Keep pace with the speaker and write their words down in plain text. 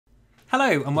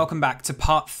Hello and welcome back to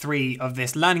part 3 of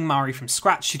this Learning Mari from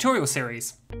Scratch tutorial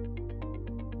series.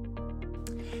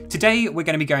 Today we're going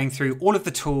to be going through all of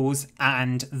the tools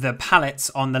and the palettes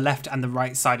on the left and the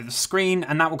right side of the screen,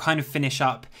 and that will kind of finish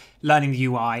up learning the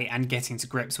UI and getting to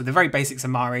grips with the very basics of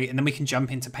Mari, and then we can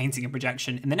jump into painting and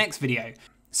projection in the next video.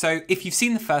 So if you've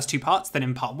seen the first two parts, then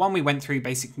in part 1 we went through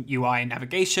basic UI and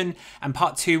navigation, and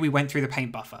part 2 we went through the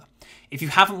paint buffer. If you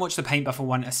haven't watched the paint buffer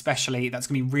one especially, that's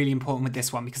going to be really important with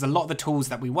this one because a lot of the tools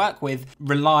that we work with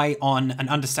rely on an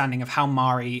understanding of how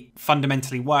Mari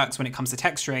fundamentally works when it comes to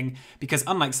texturing, because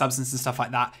unlike Substance and stuff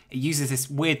like that, it uses this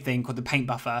weird thing called the paint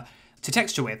buffer to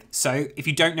texture with. So if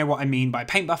you don't know what I mean by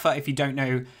paint buffer, if you don't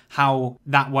know how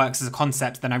that works as a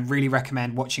concept, then I really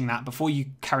recommend watching that before you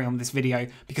carry on with this video,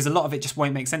 because a lot of it just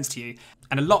won't make sense to you.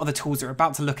 And a lot of the tools that we're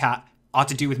about to look at are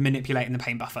to do with manipulating the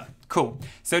paint buffer. Cool.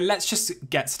 So let's just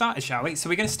get started, shall we? So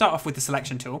we're going to start off with the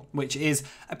selection tool, which is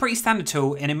a pretty standard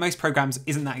tool and in most programs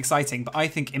isn't that exciting, but I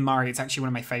think in Mari it's actually one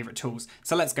of my favorite tools.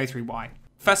 So let's go through why.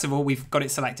 First of all, we've got it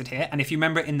selected here. And if you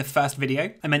remember in the first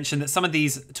video, I mentioned that some of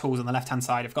these tools on the left-hand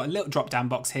side have got a little drop-down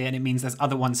box here, and it means there's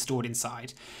other ones stored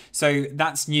inside. So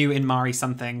that's new in Mari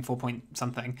something, 4 point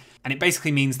something. And it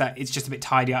basically means that it's just a bit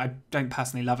tidier. I don't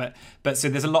personally love it, but so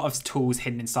there's a lot of tools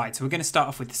hidden inside. So we're going to start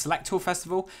off with the select tool first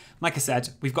of all. Like I said,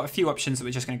 we've got a few options that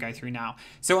we're just going to go through now.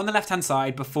 So on the left-hand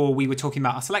side, before we were talking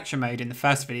about our selection mode in the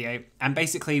first video, and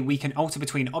basically we can alter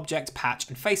between object, patch,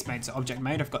 and face mode. So object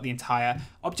mode, I've got the entire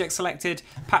object selected.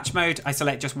 Patch mode, I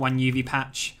select just one UV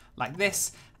patch like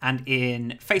this, and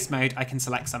in face mode I can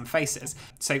select some faces.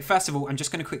 So first of all, I'm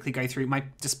just going to quickly go through my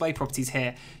display properties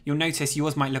here. You'll notice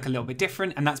yours might look a little bit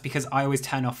different, and that's because I always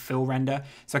turn off fill render.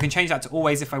 So I can change that to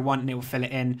always if I want and it will fill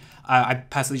it in. I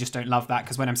personally just don't love that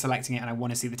because when I'm selecting it and I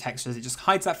want to see the textures, it just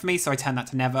hides that for me, so I turn that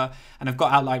to never, and I've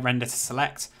got outline render to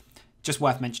select. Just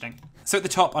worth mentioning. So at the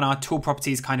top on our tool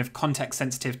properties kind of context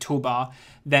sensitive toolbar,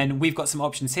 then we've got some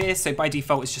options here. So by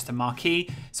default, it's just a marquee.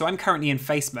 So I'm currently in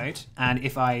face mode. And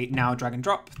if I now drag and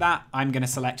drop that, I'm going to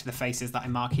select the faces that I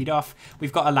marqueed off.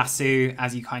 We've got a lasso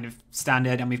as you kind of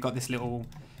standard, and we've got this little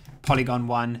polygon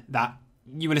one that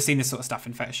you would have seen this sort of stuff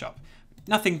in Photoshop.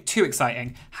 Nothing too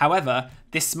exciting. However,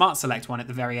 this smart select one at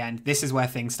the very end, this is where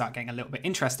things start getting a little bit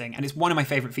interesting, and it's one of my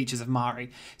favorite features of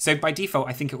Mari. So by default,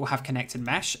 I think it will have connected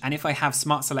mesh, and if I have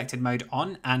smart selected mode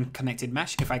on and connected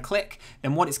mesh, if I click,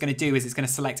 then what it's going to do is it's going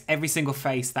to select every single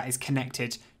face that is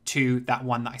connected to that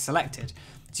one that I selected.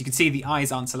 So you can see the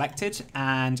eyes aren't selected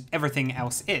and everything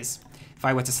else is. If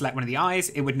I were to select one of the eyes,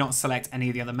 it would not select any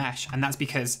of the other mesh, and that's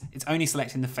because it's only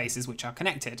selecting the faces which are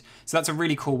connected. So that's a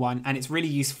really cool one, and it's really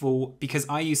useful because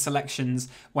I use selections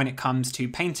when it comes to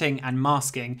painting and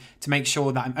masking to make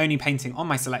sure that I'm only painting on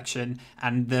my selection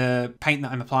and the paint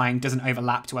that I'm applying doesn't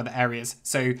overlap to other areas.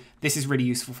 So this is really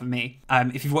useful for me.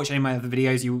 If you've watched any of my other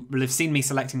videos, you will have seen me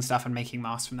selecting stuff and making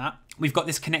masks from that. We've got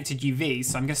this connected UV,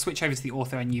 so I'm going to switch over to the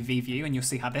ortho and UV view and you'll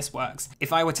see how this works.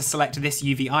 If I were to select this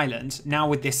UV island, now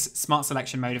with this smart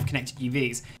selection mode of connected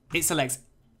UVs, it selects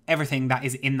everything that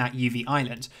is in that UV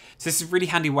island. So this is a really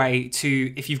handy way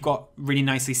to, if you've got really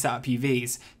nicely set up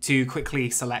UVs, to quickly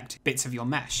select bits of your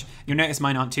mesh. You'll notice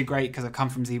mine aren't too great because I've come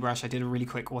from ZBrush. I did a really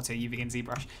quick auto UV in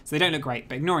ZBrush, so they don't look great,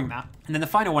 but ignoring that. And then the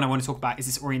final one I want to talk about is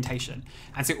this orientation.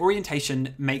 And so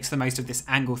orientation makes the most of this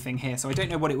angle thing here. So I don't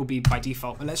know what it will be by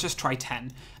default, but let's just try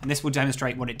 10. And this will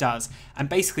demonstrate what it does. And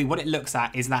basically what it looks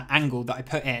at is that angle that I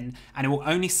put in, and it will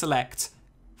only select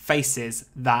faces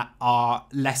that are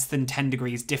less than 10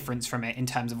 degrees difference from it in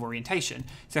terms of orientation.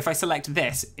 So if I select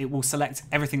this, it will select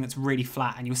everything that's really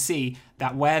flat, and you'll see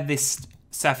that where this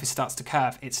surface starts to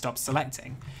curve, it stops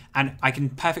selecting. And I can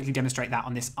perfectly demonstrate that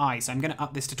on this eye. So I'm going to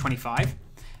up this to 25, and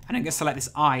I'm going to select this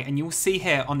eye, and you'll see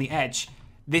here on the edge,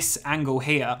 this angle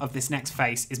here of this next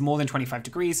face is more than 25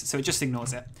 degrees, so it just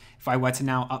ignores it. If I were to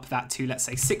now up that to, let's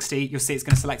say 60, you'll see it's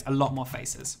going to select a lot more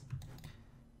faces.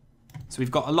 So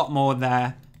we've got a lot more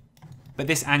there. But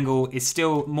this angle is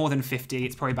still more than 50.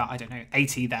 It's probably about, I don't know,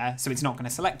 80 there, so it's not going to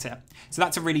select it. So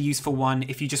that's a really useful one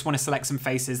if you just want to select some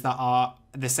faces that are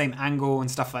the same angle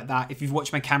and stuff like that. If you've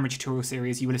watched my camera tutorial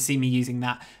series, you would have seen me using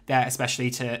that there,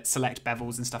 especially to select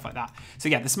bevels and stuff like that. So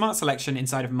yeah, the smart selection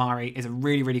inside of Mari is a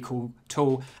really, really cool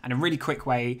tool and a really quick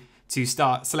way to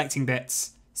start selecting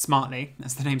bits smartly,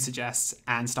 as the name suggests,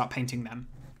 and start painting them.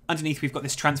 Underneath, we've got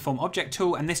this transform object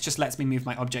tool, and this just lets me move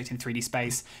my object in 3D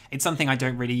space. It's something I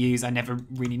don't really use. I never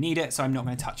really need it, so I'm not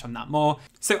going to touch on that more.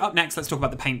 So up next, let's talk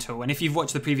about the paint tool. And if you've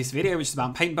watched the previous video, which is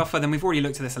about paint buffer, then we've already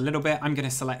looked at this a little bit. I'm going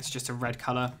to select just a red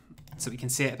color so we can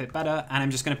see it a bit better, and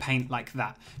I'm just going to paint like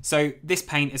that. So this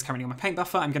paint is currently on my paint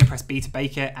buffer. I'm going to press B to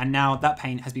bake it, and now that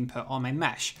paint has been put on my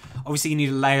mesh. Obviously you need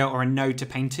a layer or a node to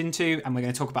paint into, and we're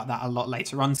going to talk about that a lot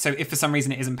later on. So if for some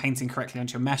reason it isn't painting correctly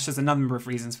onto your mesh, there's a number of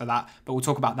reasons for that, but we'll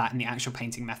talk about that in the actual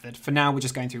painting method. For now, we're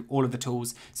just going through all of the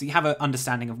tools so you have an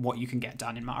understanding of what you can get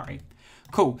done in Mari.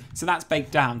 Cool, so that's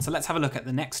baked down. So let's have a look at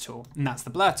the next tool, and that's the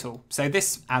blur tool. So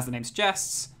this, as the name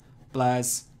suggests,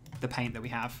 blurs the paint that we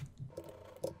have.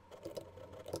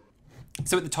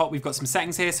 So at the top, we've got some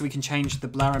settings here, so we can change the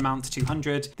blur amount to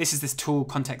 200. This is this tool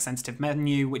context sensitive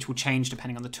menu, which will change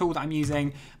depending on the tool that I'm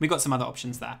using. We've got some other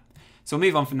options there. So we'll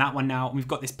move on from that one now, and we've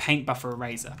got this paint buffer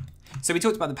eraser. So we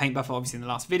talked about the paint buffer obviously in the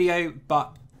last video,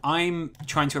 but I'm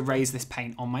trying to erase this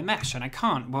paint on my mesh and I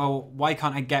can't. Well, why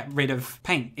can't I get rid of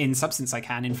paint? In Substance I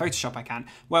can, in Photoshop I can.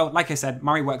 Well, like I said,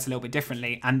 Mari works a little bit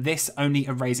differently, and this only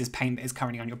erases paint that is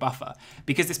currently on your buffer.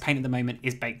 Because this paint at the moment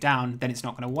is baked down, then it's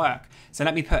not going to work. So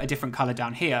let me put a different color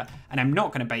down here, and I'm not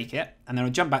going to bake it, and then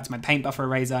I'll jump back to my paint buffer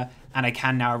eraser, and I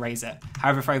can now erase it.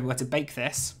 However, if I were to bake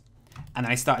this, and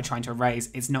then I started trying to erase,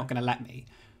 it's not going to let me.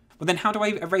 Well, then how do I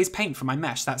erase paint from my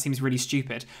mesh? That seems really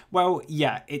stupid. Well,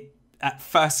 yeah, at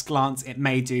first glance, it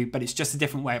may do, but it's just a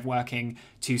different way of working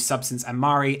to Substance and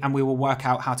Mari, and we will work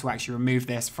out how to actually remove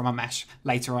this from our mesh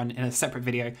later on in a separate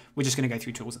video. We're just going to go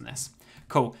through tools on this.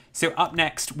 Cool. So up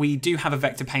next, we do have a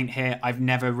vector paint here. I've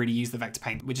never really used the vector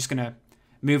paint. We're just going to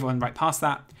move on right past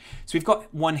that. So we've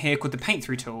got one here called the paint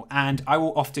through tool, and I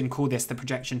will often call this the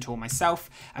projection tool myself.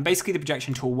 And basically the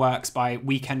projection tool works by,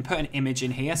 we can put an image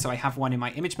in here. So I have one in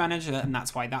my image manager, and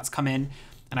that's why that's come in.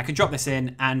 And I can drop this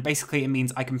in, and basically it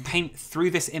means I can paint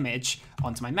through this image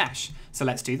onto my mesh. So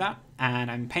let's do that. And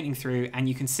I'm painting through, and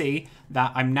you can see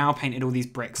that I'm now painted all these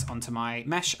bricks onto my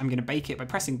mesh. I'm gonna bake it by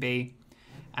pressing B.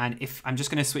 And if I'm just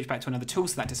gonna switch back to another tool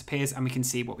so that disappears, and we can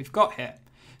see what we've got here.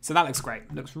 So that looks great.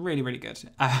 It looks really, really good.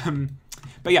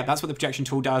 But yeah, that's what the projection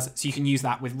tool does. So you can use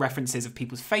that with references of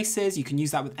people's faces. You can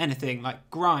use that with anything like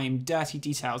grime, dirty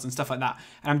details and stuff like that.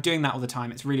 And I'm doing that all the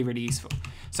time. It's really, really useful.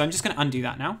 So I'm just gonna undo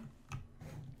that now.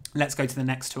 Let's go to the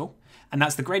next tool, and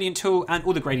that's the gradient tool. And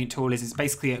all the gradient tool is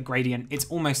basically a gradient. It's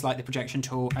almost like the projection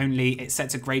tool, only it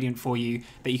sets a gradient for you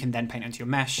that you can then paint onto your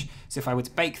mesh. So if I were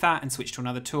to bake that and switch to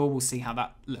another tool, we'll see how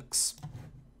that looks.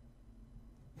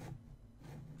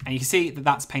 And you can see that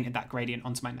that's painted that gradient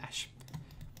onto my mesh.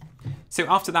 So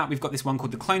after that, we've got this one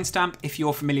called the clone stamp. If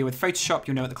you're familiar with Photoshop,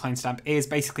 you'll know what the clone stamp is.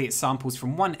 Basically, it samples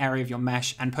from one area of your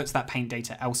mesh and puts that paint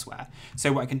data elsewhere.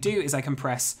 So what I can do is I can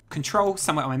press Control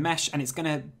somewhere on my mesh, and it's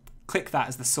gonna click that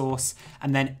as the source,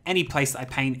 and then any place that I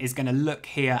paint is going to look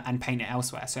here and paint it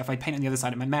elsewhere. So if I paint on the other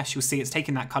side of my mesh, you'll see it's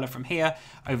taking that color from here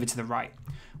over to the right.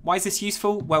 Why is this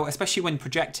useful? Well, especially when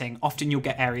projecting, often you'll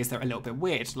get areas that are a little bit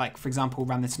weird. Like for example,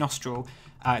 around this nostril,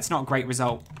 it's not a great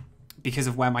result because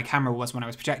of where my camera was when I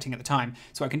was projecting at the time.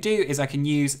 So what I can do is I can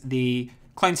use the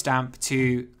clone stamp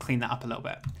to clean that up a little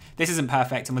bit. This isn't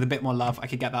perfect, and with a bit more love, I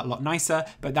could get that a lot nicer,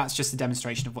 but that's just a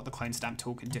demonstration of what the clone stamp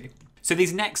tool can do. So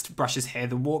these next brushes here,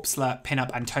 the warp, slurp,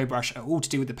 pinup, and toe brush, are all to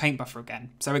do with the paint buffer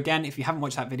again. So again, if you haven't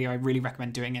watched that video, I really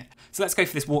recommend doing it. So let's go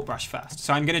for this warp brush first.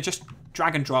 So I'm gonna just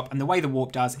drag and drop, and the way the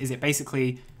warp does is it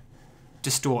basically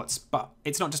distorts, but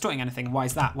it's not distorting anything. Why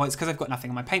is that? Well, it's because I've got nothing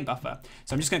on my paint buffer.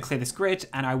 So I'm just going to clear this grid,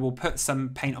 and I will put some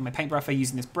paint on my paint buffer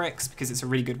using this bricks because it's a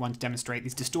really good one to demonstrate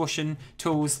these distortion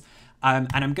tools. And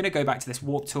I'm going to go back to this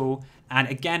warp tool, and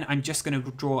again I'm just going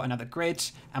to draw another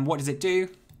grid. And what does it do?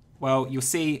 Well, you'll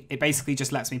see it basically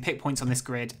just lets me pick points on this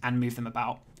grid and move them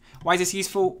about. Why is this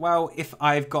useful? Well, if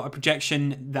I've got a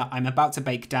projection that I'm about to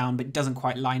bake down but it doesn't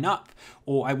quite line up,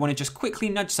 or I want to just quickly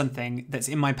nudge something that's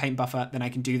in my paint buffer, then I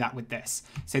can do that with this.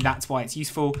 So that's why it's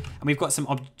useful. And we've got some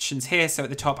options here. So at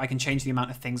the top, I can change the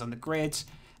amount of things on the grid,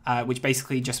 which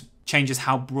basically just changes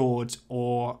how broad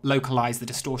or localized the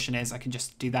distortion is. I can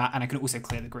just do that, and I can also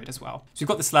clear the grid as well. So we've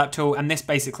got the slurp tool, and this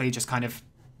basically just kind of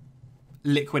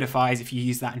liquidifies, if you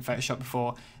use that in Photoshop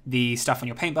before, the stuff on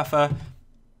your paint buffer.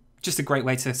 Just a great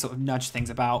way to sort of nudge things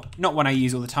about. Not one I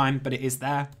use all the time, but it is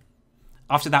there.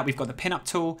 After that, we've got the pin up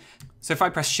tool. So if I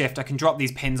press shift, I can drop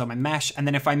these pins on my mesh, and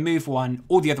then if I move one,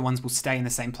 all the other ones will stay in the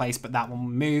same place, but that one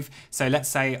will move. So let's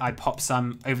say I pop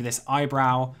some over this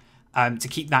eyebrow to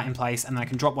keep that in place, and then I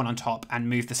can drop one on top and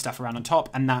move the stuff around on top,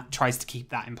 and that tries to keep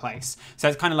that in place. So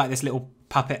it's kind of like this little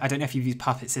puppet. I don't know if you've used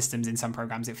puppet systems in some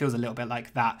programs. It feels a little bit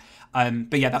like that.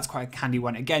 But yeah, that's quite a handy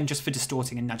one. Again, just for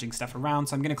distorting and nudging stuff around.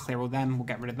 So I'm going to clear all them. We'll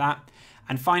get rid of that.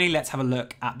 And finally, let's have a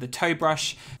look at the toe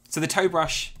brush. So the toe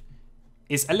brush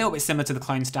is a little bit similar to the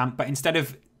clone stamp, but instead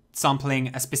of sampling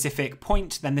a specific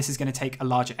point, then this is going to take a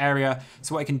larger area.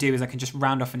 So what I can do is I can just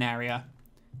round off an area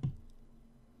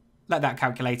let that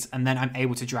calculate, and then I'm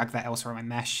able to drag that elsewhere on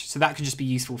my mesh. So that can just be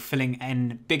useful filling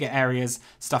in bigger areas,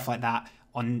 stuff like that.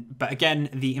 But again,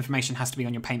 the information has to be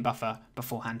on your paint buffer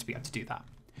beforehand to be able to do that.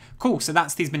 Cool, so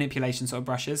that's these manipulation sort of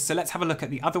brushes. So let's have a look at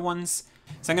the other ones.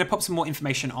 So I'm going to pop some more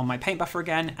information on my paint buffer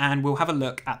again, and we'll have a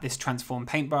look at this transform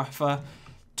paint buffer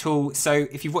tool. So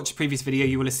if you've watched a previous video,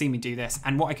 you will have seen me do this.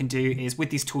 And what I can do is with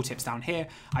these tooltips down here,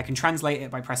 I can translate it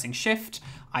by pressing Shift.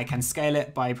 I can scale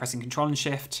it by pressing Control and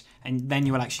Shift, and then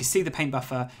you will actually see the paint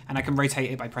buffer, and I can rotate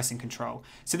it by pressing Control.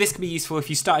 So this can be useful if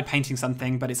you started painting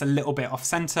something, but it's a little bit off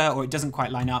center or it doesn't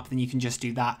quite line up, then you can just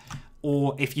do that.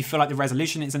 Or if you feel like the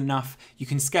resolution isn't enough, you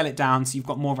can scale it down so you've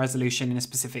got more resolution in a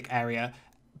specific area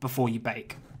before you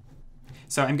bake.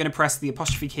 So I'm going to press the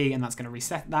apostrophe key, and that's going to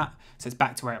reset that. So it's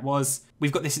back to where it was.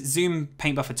 We've got this zoom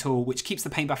paint buffer tool, which keeps the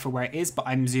paint buffer where it is, but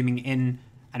I'm zooming in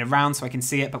and around so I can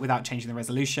see it, but without changing the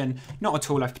resolution. Not a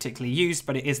tool I've particularly used,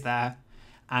 but it is there.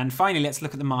 And finally, let's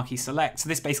look at the marquee select. So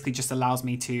this basically just allows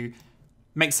me to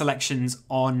make selections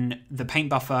on the paint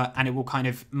buffer, and it will kind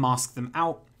of mask them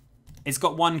out. It's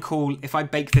got one cool, if I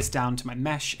bake this down to my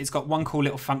mesh, it's got one cool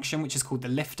little function, which is called the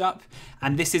lift up.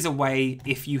 And this is a way,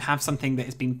 if you have something that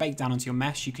has been baked down onto your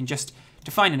mesh, you can just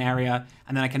define an area,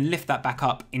 and then I can lift that back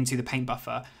up into the paint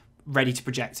buffer, ready to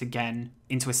project again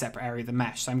into a separate area of the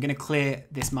mesh. So I'm going to clear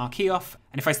this marquee off.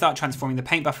 And if I start transforming the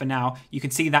paint buffer now, you can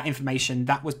see that information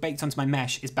that was baked onto my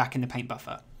mesh is back in the paint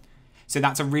buffer. So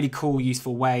that's a really cool,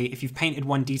 useful way. If you've painted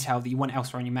one detail that you want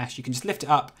elsewhere on your mesh, you can just lift it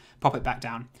up, pop it back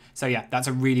down. So yeah, that's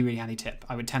a really, really handy tip.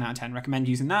 I would 10 out of 10 recommend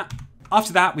using that.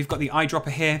 After that, we've got the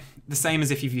eyedropper here, the same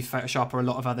as if you've used Photoshop or a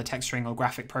lot of other texturing or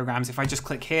graphic programs. If I just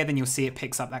click here, then you'll see it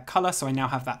picks up that color. So I now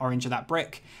have that orange of that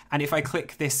brick. And if I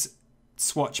click this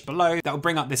swatch below, that will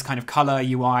bring up this kind of color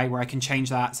UI where I can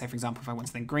change that. Say for example, if I want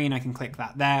something green, I can click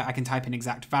that there. I can type in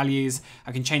exact values.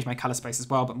 I can change my color space as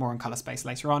well, but more on color space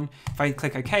later on. If I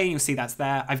click OK, you'll see that's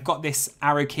there. I've got this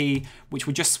arrow key, which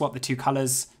will just swap the two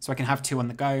colors so I can have two on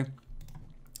the go.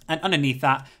 And underneath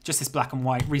that, just this black and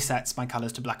white resets my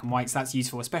colors to black and white. So that's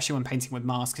useful, especially when painting with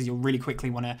masks, because you'll really quickly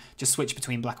want to just switch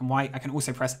between black and white. I can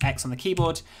also press X on the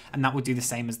keyboard, and that will do the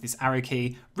same as this arrow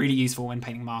key. Really useful when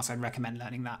painting masks. I'd recommend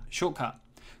learning that shortcut.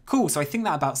 Cool, so I think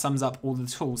that about sums up all the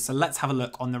tools. So let's have a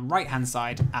look on the right-hand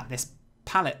side at this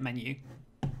palette menu.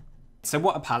 So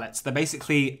what are palettes? They're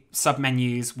basically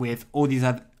sub-menus with all these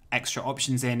other extra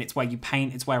options in. It's where you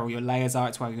paint, it's where all your layers are,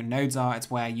 it's where your nodes are,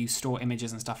 it's where you store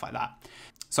images and stuff like that.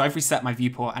 So I've reset my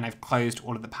viewport and I've closed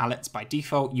all of the palettes by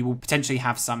default. You will potentially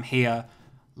have some here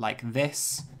like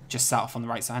this, just set off on the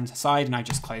right hand side, and I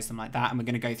just closed them like that, and we're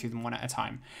going to go through them one at a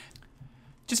time.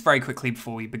 Just very quickly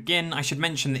before we begin, I should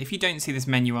mention that if you don't see this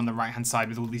menu on the right hand side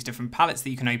with all these different palettes that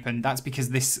you can open, that's because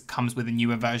this comes with a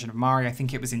newer version of Mari. I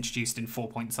think it was introduced in 4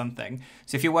 point something.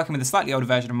 So if you're working with a slightly older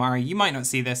version of Mari, you might not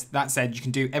see this. That said, you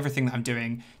can do everything that I'm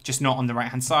doing, just not on the right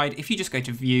hand side. If you just go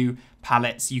to View,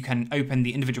 Palettes, you can open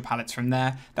the individual palettes from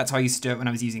there. That's how I used to do it when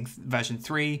I was using version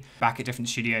 3 back at different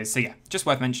studios. So yeah, just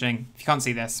worth mentioning. If you can't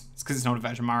see this, it's because it's an older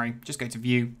version of Mari. Just go to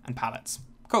View and Palettes.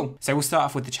 Cool. So we'll start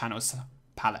off with the Channels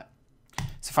palette.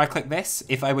 So if I click this,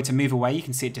 if I were to move away, you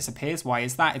can see it disappears. Why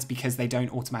is that? It's because they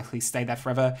don't automatically stay there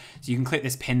forever. So you can click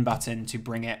this pin button to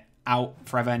bring it out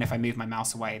forever. And if I move my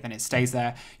mouse away, then it stays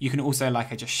there. You can also,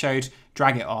 like I just showed,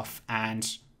 drag it off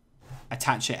and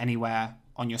attach it anywhere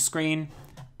on your screen.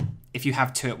 If you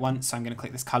have two at once, so I'm going to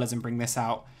click this colors and bring this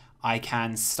out, I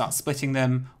can start splitting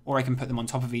them, or I can put them on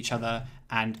top of each other,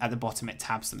 and at the bottom it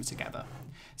tabs them together.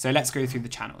 So let's go through the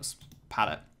Channels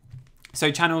palette. So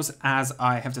channels, as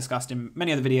I have discussed in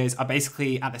many other videos, are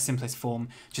basically at the simplest form,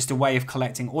 just a way of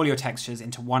collecting all your textures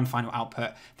into one final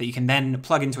output that you can then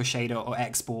plug into a shader or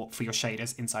export for your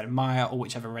shaders inside of Maya or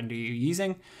whichever render you're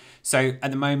using. So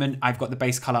at the moment, I've got the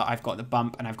base color, I've got the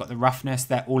bump, and I've got the roughness.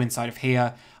 They're all inside of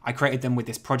here. I created them with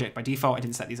this project by default. I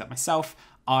didn't set these up myself.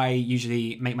 I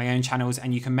usually make my own channels,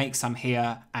 and you can make some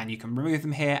here and you can remove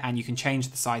them here and you can change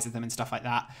the size of them and stuff like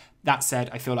that. That said,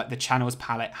 I feel like the channels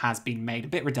palette has been made a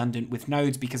bit redundant with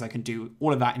nodes because I can do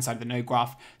all of that inside of the node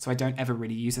graph. So I don't ever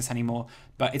really use this anymore,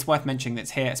 but it's worth mentioning that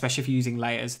it's here, especially if you're using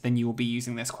layers, then you will be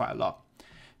using this quite a lot.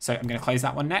 So I'm going to close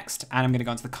that one next, and I'm going to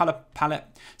go into the color palette.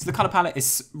 So the color palette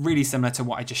is really similar to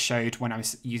what I just showed when I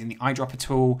was using the eyedropper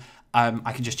tool.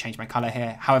 I can just change my color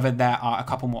here. However, there are a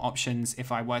couple more options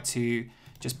if I were to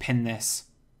just pin this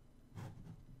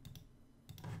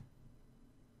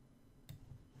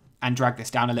and drag this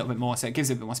down a little bit more, so it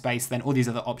gives it a bit more space. Then all these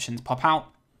other options pop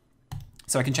out.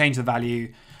 So I can change the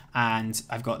value, and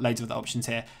I've got loads of other options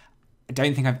here. I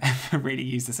don't think I've ever really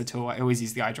used this at all. I always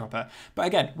use the eyedropper, but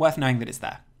again, worth knowing that it's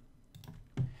there.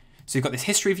 So you've got this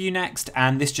history view next,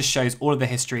 and this just shows all of the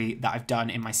history that I've done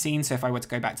in my scene. So if I were to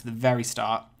go back to the very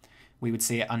start, we would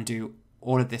see it undo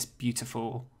all of this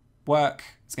beautiful work.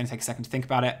 It's going to take a second to think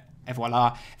about it. Et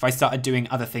voila. If I started doing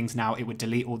other things now, it would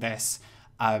delete all this.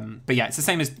 But yeah, it's the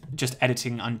same as just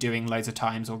editing, undoing loads of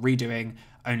times or redoing,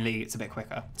 only it's a bit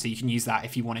quicker. So you can use that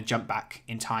if you want to jump back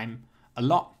in time a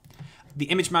lot. The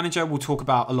image manager we'll talk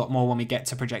about a lot more when we get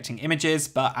to projecting images,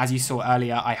 but as you saw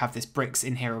earlier, I have this bricks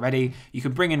in here already. You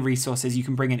can bring in resources, you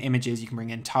can bring in images, you can bring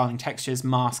in tiling textures,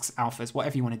 masks, alphas,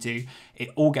 whatever you want to do. It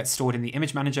all gets stored in the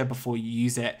image manager before you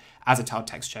use it as a tiled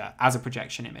texture, as a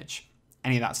projection image,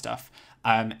 any of that stuff.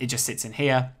 It just sits in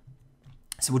here.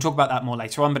 So we'll talk about that more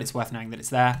later on, but it's worth knowing that it's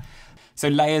there. So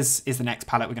layers is the next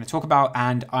palette we're going to talk about,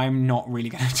 and I'm not really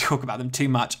going to talk about them too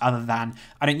much other than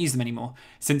I don't use them anymore.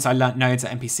 Since I learnt nodes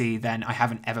at MPC, then I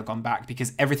haven't ever gone back,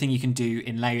 because everything you can do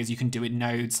in layers, you can do in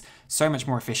nodes so much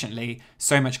more efficiently,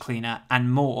 so much cleaner,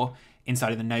 and more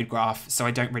inside of the node graph, so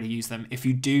I don't really use them. If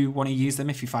you do want to use them,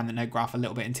 if you find the node graph a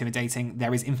little bit intimidating,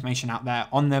 there is information out there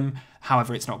on them.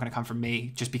 However, it's not going to come from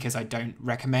me, just because I don't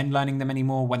recommend learning them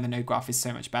anymore when the node graph is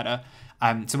so much better.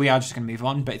 So we are just going to move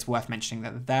on, but it's worth mentioning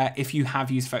that they're there. If you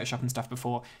have used Photoshop and stuff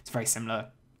before, it's very similar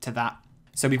to that.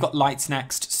 So we've got lights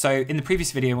next. So in the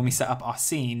previous video, when we set up our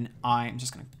scene, I'm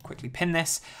just going to quickly pin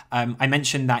this. I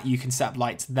mentioned that you can set up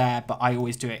lights there, but I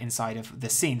always do it inside of the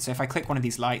scene. So if I click one of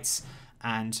these lights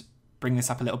and bring this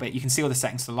up a little bit, you can see all the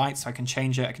settings for the light, so I can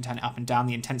change it, I can turn it up and down,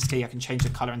 the intensity, I can change the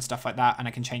color and stuff like that, and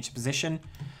I can change the position.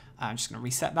 I'm just going to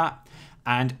reset that,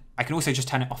 and I can also just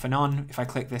turn it off and on. If I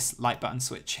click this light button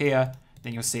switch here,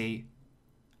 then you'll see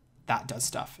that does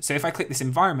stuff. So if I click this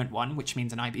environment one, which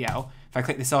means an IBL, if I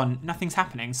click this on, nothing's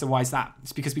happening. So why is that?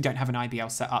 It's because we don't have an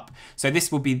IBL set up. So this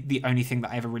will be the only thing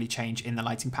that I ever really change in the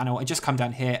lighting panel. I just come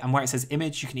down here, and where it says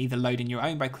image, you can either load in your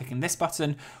own by clicking this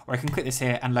button, or I can click this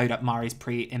here and load up Mari's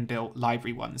pre-inbuilt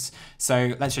library ones.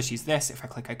 So let's just use this. If I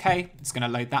click OK, it's going to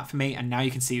load that for me. And now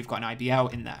you can see we've got an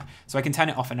IBL in there. So I can turn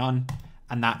it off and on,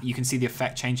 and that you can see the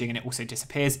effect changing, and it also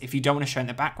disappears. If you don't want to show it in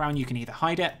the background, you can either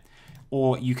hide it,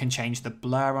 or you can change the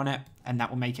blur on it, and that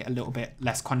will make it a little bit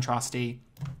less contrasty.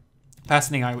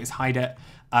 Personally, I always hide it.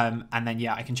 And then,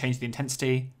 yeah, I can change the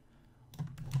intensity,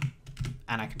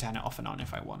 and I can turn it off and on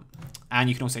if I want. And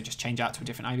you can also just change out to a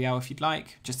different IBL if you'd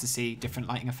like, just to see different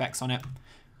lighting effects on it.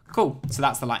 Cool, so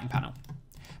that's the lighting panel.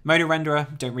 Modo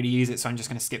renderer, don't really use it, so I'm just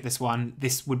gonna skip this one.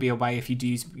 This would be a way, if you do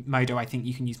use Modo, I think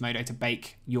you can use Modo to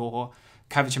bake your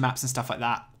curvature maps and stuff like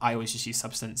that. I always just use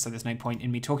Substance, so there's no point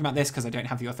in me talking about this because I don't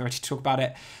have the authority to talk about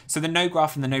it. So the node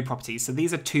graph and the node properties. So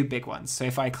these are two big ones. So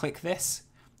if I click this,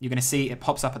 you're going to see it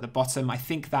pops up at the bottom. I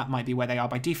think that might be where they are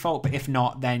by default, but if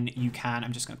not, then you can.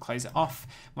 I'm just going to close it off.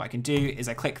 What I can do is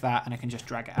I click that and I can just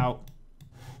drag it out.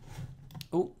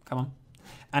 Oh, come on.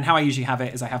 And how I usually have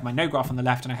it is I have my node graph on the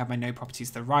left and I have my node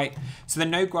properties to the right. So the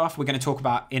node graph we're going to talk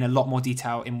about in a lot more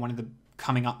detail in one of the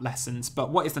coming up lessons. But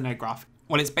what is the node graph?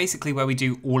 Well, it's basically where we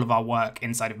do all of our work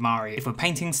inside of Mari. If we're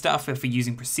painting stuff, if we're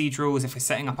using procedurals, if we're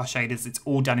setting up our shaders, it's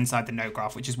all done inside the node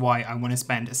graph, which is why I want to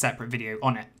spend a separate video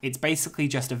on it. It's basically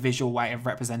just a visual way of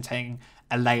representing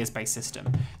a layers-based system.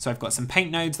 So I've got some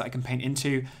paint nodes that I can paint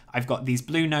into. I've got these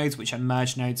blue nodes, which are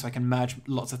merge nodes, so I can merge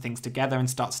lots of things together and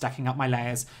start stacking up my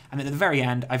layers. And then at the very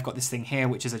end, I've got this thing here,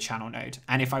 which is a channel node.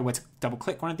 And if I were to double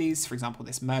click one of these, for example,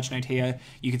 this merge node here,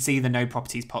 you can see the node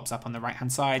properties pops up on the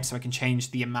right-hand side. So I can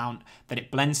change the amount that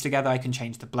it blends together. I can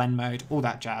change the blend mode, all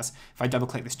that jazz. If I double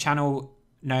click this channel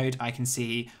node, I can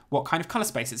see what kind of color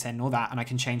space it's in, all that, and I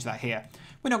can change that here.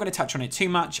 We're not going to touch on it too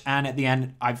much, and at the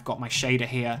end I've got my shader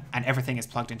here and everything is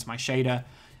plugged into my shader.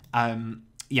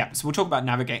 Yeah, so we'll talk about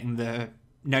navigating the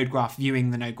node graph, viewing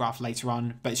the node graph later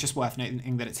on, but it's just worth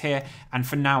noting that it's here, and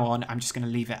from now on I'm just going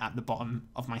to leave it at the bottom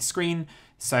of my screen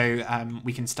so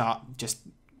we can start just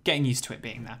getting used to it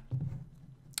being there.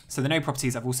 So the node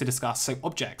properties I've also discussed. So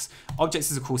objects. Objects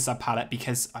is a cool sub palette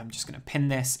because I'm just going to pin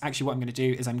this. Actually, what I'm going to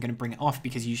do is I'm going to bring it off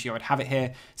because usually I would have it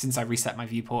here. Since I reset my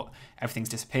viewport, everything's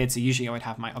disappeared. So usually I would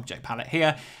have my object palette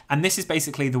here. And this is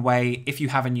basically the way, if you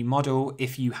have a new model,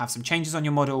 if you have some changes on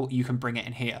your model, you can bring it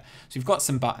in here. So we've got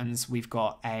some buttons. We've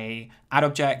got a add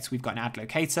object. We've got an add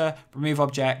locator, remove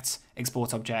object,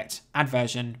 export object, add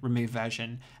version, remove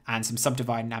version, and some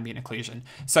subdivide and ambient occlusion.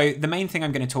 So the main thing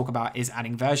I'm going to talk about is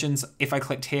adding versions. If I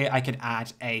clicked here, I could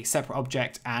add a separate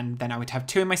object and then I would have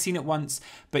two in my scene at once,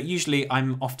 but usually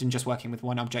I'm often just working with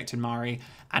one object in Mari.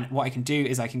 And what I can do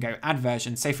is I can go add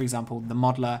version. Say for example, the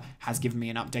modeler has given me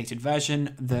an updated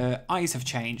version, the eyes have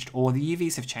changed or the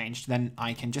UVs have changed, then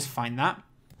I can just find that.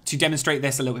 To demonstrate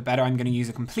this a little bit better, I'm going to use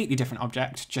a completely different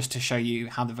object just to show you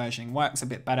how the versioning works a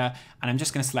bit better. And I'm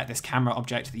just going to select this camera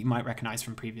object that you might recognize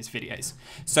from previous videos.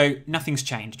 So nothing's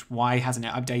changed. Why hasn't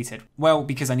it updated? Well,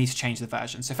 because I need to change the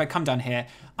version. So if I come down here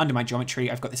under my geometry,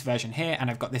 I've got this version here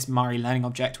and I've got this Mari learning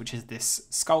object, which is this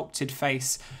sculpted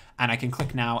face. And I can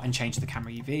click now and change the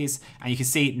camera UVs. And you can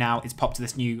see now it's popped to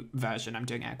this new version. I'm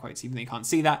doing air quotes, even though you can't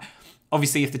see that.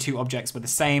 Obviously, if the two objects were the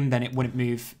same, then it wouldn't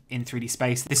move in 3D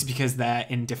space. This is because they're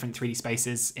in different 3D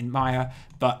spaces in Maya.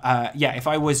 But yeah, if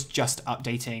I was just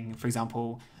updating, for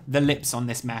example, the lips on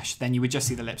this mesh, then you would just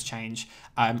see the lips change.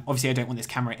 Obviously, I don't want this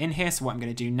camera in here. So what I'm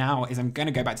going to do now is I'm going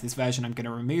to go back to this version. I'm going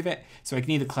to remove it. So I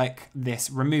can either click this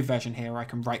remove version here, or I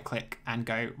can right click and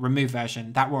go remove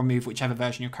version. That will remove whichever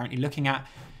version you're currently looking at.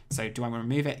 So do I want to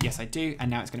remove it? Yes, I do.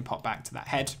 And now it's going to pop back to that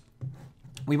head.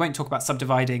 We won't talk about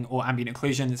subdividing or ambient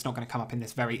occlusion. It's not going to come up in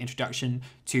this very introduction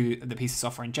to the piece of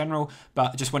software in general,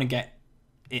 but I just want to get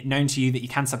it known to you that you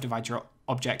can subdivide your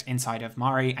object inside of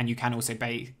Mari, and you can also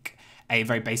bake a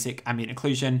very basic ambient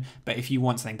occlusion. But if you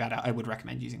want something better, I would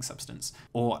recommend using Substance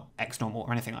or XNormal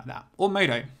or anything like that. Or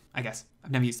Modo, I guess.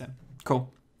 I've never used them.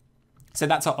 Cool. So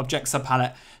that's our object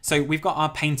subpalette. So we've got our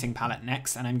painting palette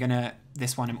next, and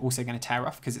this one I'm also going to tear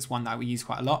off because it's one that we use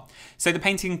quite a lot. So the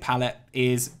painting palette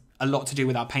is a lot to do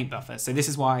with our paint buffer. So this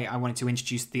is why I wanted to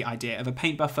introduce the idea of a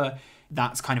paint buffer.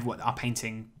 That's kind of what our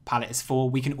painting palette is for.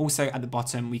 We can also, at the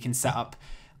bottom, we can set up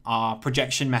our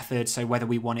projection method. So whether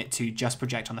we want it to just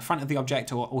project on the front of the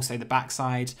object or also the back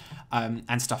side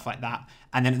and stuff like that.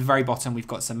 And then at the very bottom, we've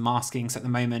got some masking. So at the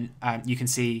moment, you can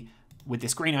see with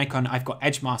this green icon, I've got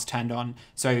edge mask turned on.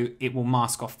 So it will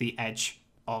mask off the edge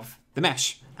of the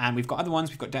mesh. And we've got other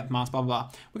ones, we've got depth mask, blah, blah,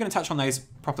 blah. We're going to touch on those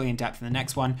properly in depth in the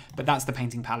next one, but that's the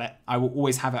painting palette. I will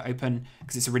always have it open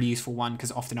because it's a really useful one,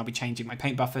 because often I'll be changing my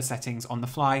paint buffer settings on the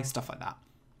fly, stuff like that.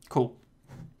 Cool.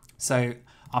 So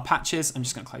our patches, I'm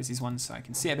just going to close these ones so I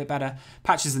can see it a bit better.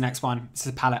 Patches is the next one. This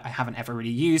is a palette I haven't ever really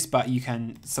used, but you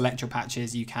can select your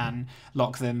patches, you can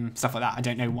lock them, stuff like that. I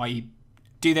don't know why you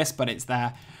do this, but it's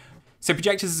there. So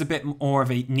projectors is a bit more of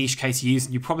a niche case to use,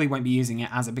 and you probably won't be using it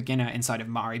as a beginner inside of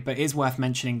Mari, but it is worth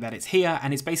mentioning that it's here,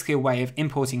 and it's basically a way of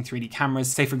importing 3D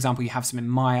cameras. Say, for example, you have some in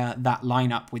Maya that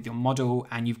line up with your model,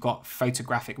 and you've got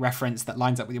photographic reference that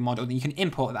lines up with your model, then you can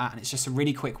import that, and it's just a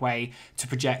really quick way to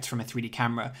project from a 3D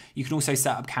camera. You can also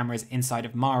set up cameras inside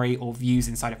of Mari or views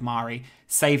inside of Mari,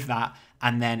 save that,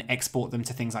 and then export them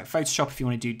to things like Photoshop if you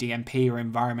want to do DMP or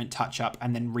environment touch-up,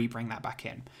 and then re-bring that back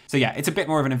in. So yeah, it's a bit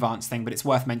more of an advanced thing, but it's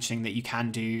worth mentioning that you can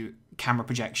do camera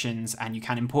projections and you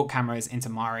can import cameras into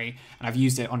Mari. And I've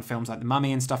used it on films like The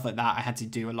Mummy and stuff like that. I had to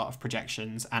do a lot of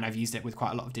projections, and I've used it with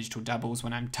quite a lot of digital doubles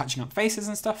when I'm touching up faces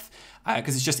and stuff,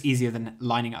 because it's just easier than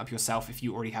lining it up yourself if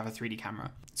you already have a 3D camera.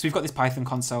 So we've got this Python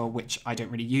console, which I don't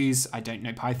really use. I don't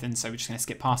know Python, so we're just going to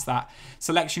skip past that.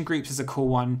 Selection groups is a cool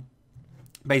one.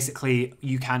 Basically,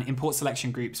 you can import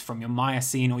selection groups from your Maya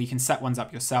scene, or you can set ones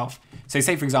up yourself. So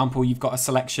say, for example, you've got a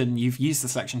selection, you've used the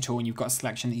selection tool and you've got a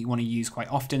selection that you want to use quite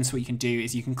often. So what you can do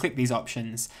is you can click these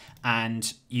options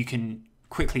and you can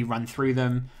quickly run through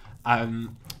them.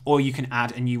 Or you can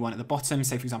add a new one at the bottom.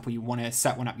 Say, for example, you want to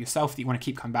set one up yourself that you want to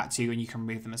keep coming back to, and you can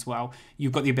remove them as well.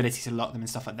 You've got the ability to lock them and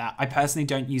stuff like that. I personally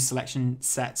don't use selection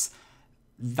sets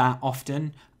that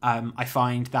often. I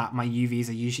find that my UVs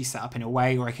are usually set up in a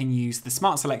way, or I can use the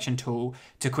smart selection tool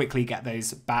to quickly get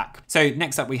those back. So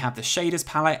next up we have the shaders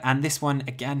palette, and this one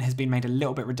again has been made a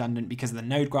little bit redundant because of the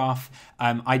node graph.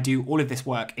 I do all of this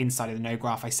work inside of the node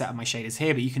graph. I set up my shaders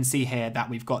here, but you can see here that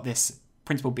we've got this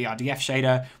principal BRDF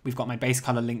shader, we've got my base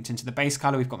color linked into the base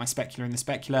color, we've got my specular in the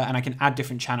specular, and I can add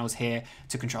different channels here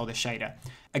to control this shader.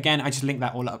 Again, I just link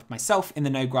that all up myself in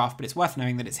the node graph, but it's worth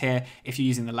knowing that it's here. If you're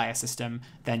using the layer system,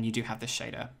 then you do have this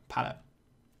shader palette.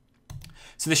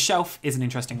 So the shelf is an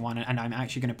interesting one, and I'm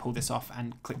actually going to pull this off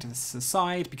and click to the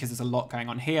side because there's a lot going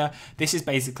on here. This is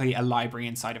basically a library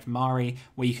inside of Mari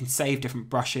where you can save different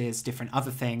brushes, different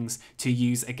other things to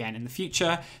use again in the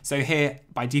future. So here,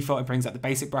 by default, it brings up the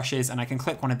basic brushes, and I can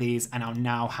click one of these and I'll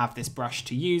now have this brush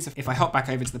to use. If I hop back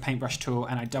over to the paintbrush tool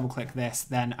and I double click this,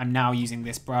 then I'm now using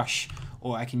this brush,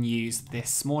 or I can use this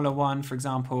smaller one, for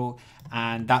example,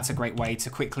 and that's a great way to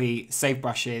quickly save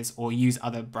brushes or use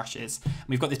other brushes.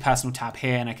 We've got this personal tab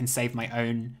here, and I can save my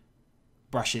own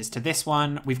brushes to this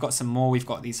one. We've got some more. We've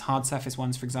got these hard surface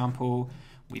ones, for example.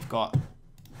 We've got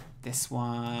this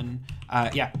one.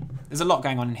 Yeah, there's a lot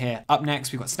going on in here. Up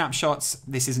next, we've got snapshots.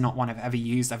 This is not one I've ever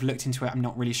used. I've looked into it. I'm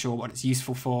not really sure what it's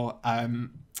useful for.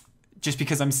 Just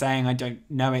because I'm saying I don't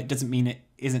know it doesn't mean it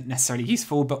isn't necessarily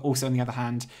useful, but also on the other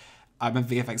hand, I'm a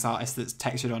VFX artist that's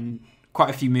textured on quite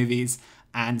a few movies,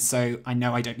 And so I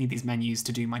know I don't need these menus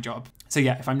to do my job. So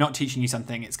yeah, if I'm not teaching you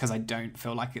something, it's because I don't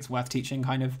feel like it's worth teaching,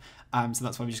 kind of. So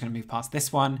that's why we're just going to move past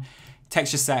this one.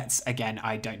 Texture sets, again,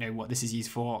 I don't know what this is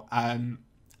used for.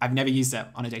 I've never used it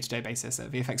on a day-to-day basis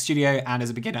at VFX Studio, and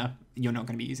as a beginner, you're not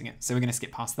going to be using it. So we're going to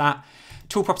skip past that.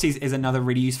 Tool properties is another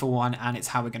really useful one, and it's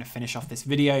how we're going to finish off this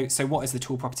video. So what is the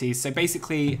tool properties? So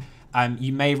basically,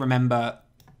 you may remember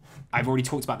I've already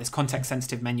talked about this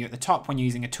context-sensitive menu at the top when you're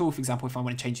using a tool. For example, if I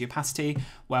want to change the opacity,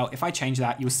 well, if I change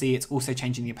that, you'll see it's also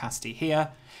changing the opacity here,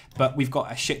 but we've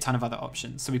got a shit ton of other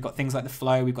options. So we've got things like the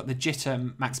flow, we've got the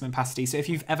jitter maximum opacity. So if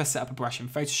you've ever set up a brush in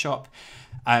Photoshop,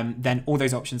 then all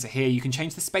those options are here. You can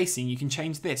change the spacing, you can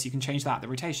change this, you can change that, the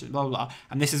rotation, blah, blah, blah.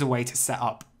 And this is a way to set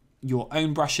up your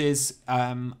own brushes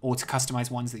or to customize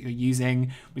ones that you're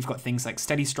using. We've got things like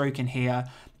steady stroke in here,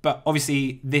 but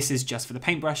obviously this is just for the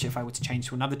paintbrush. If I were to change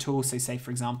to another tool, so say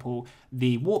for example,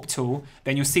 the warp tool,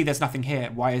 then you'll see there's nothing here.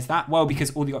 Why is that? Well,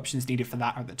 because all the options needed for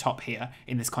that are at the top here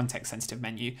in this context sensitive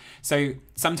menu. So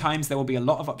sometimes there will be a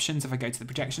lot of options. If I go to the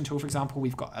projection tool, for example,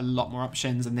 we've got a lot more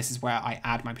options, and this is where I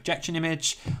add my projection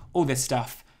image, all this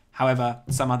stuff. However,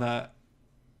 some other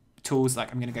tools,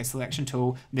 like I'm going to go selection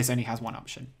tool, this only has one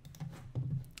option.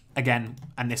 Again,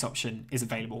 and this option is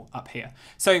available up here.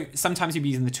 So sometimes you'll be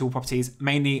using the tool properties.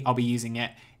 Mainly I'll be using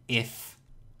it if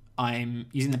I'm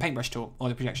using the paintbrush tool or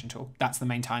the projection tool. That's the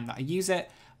main time that I use it.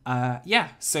 Yeah,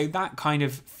 so that kind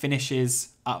of finishes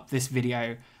up this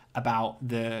video about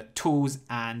the tools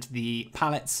and the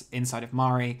palettes inside of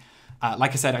Mari.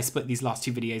 Like I said, I split these last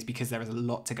two videos because there is a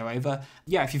lot to go over.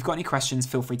 Yeah, if you've got any questions,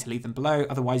 feel free to leave them below.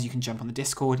 Otherwise, you can jump on the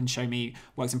Discord and show me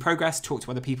works in progress, talk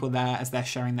to other people there as they're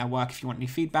sharing their work if you want any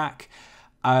feedback.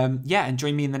 Yeah, and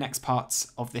join me in the next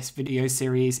parts of this video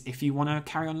series if you want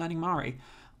to carry on learning Mari.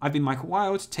 I've been Michael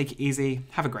Wilde. Take it easy.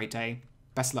 Have a great day.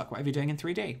 Best of luck whatever you're doing in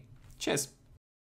 3D. Cheers.